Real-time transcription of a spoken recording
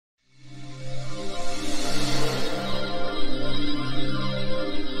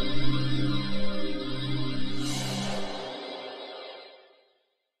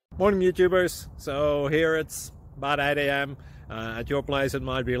Morning YouTubers. So here it's about 8 a.m. At your place it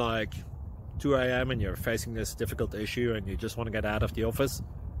might be like 2 a.m. and you're facing this difficult issue and you just want to get out of the office.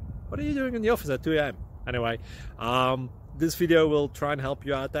 What are you doing in the office at 2 a.m.? Anyway, this video will try and help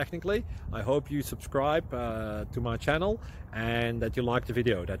you out technically. I hope you subscribe to my channel and that you like the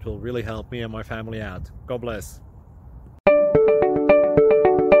video. That will really help me and my family out. God bless.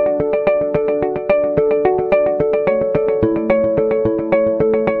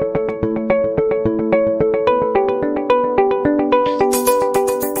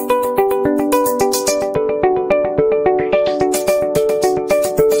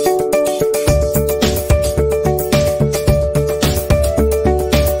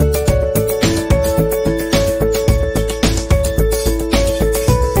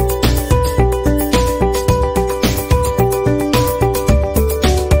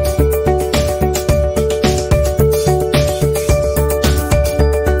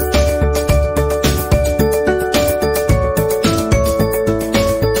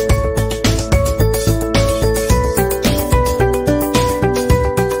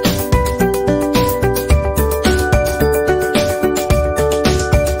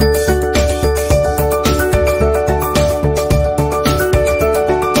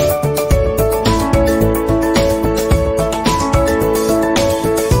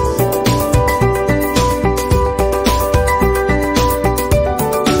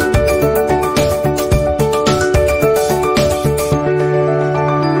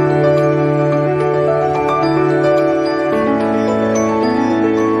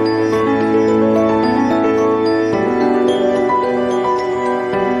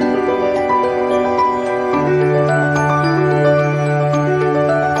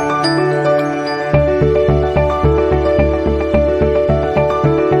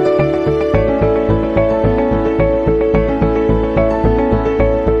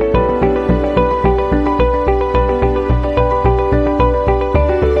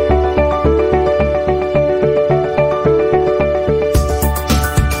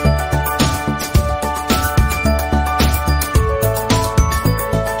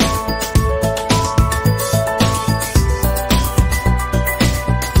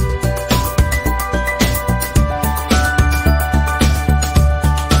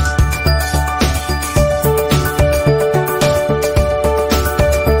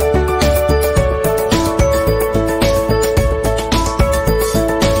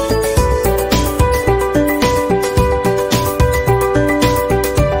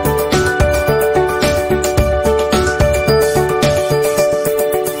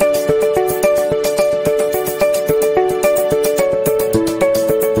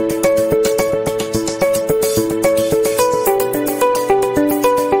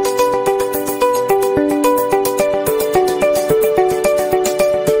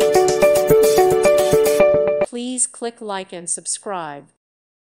 Please click like and subscribe.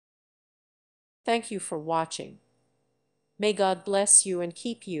 Thank you for watching. May God bless you and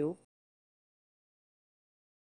keep you.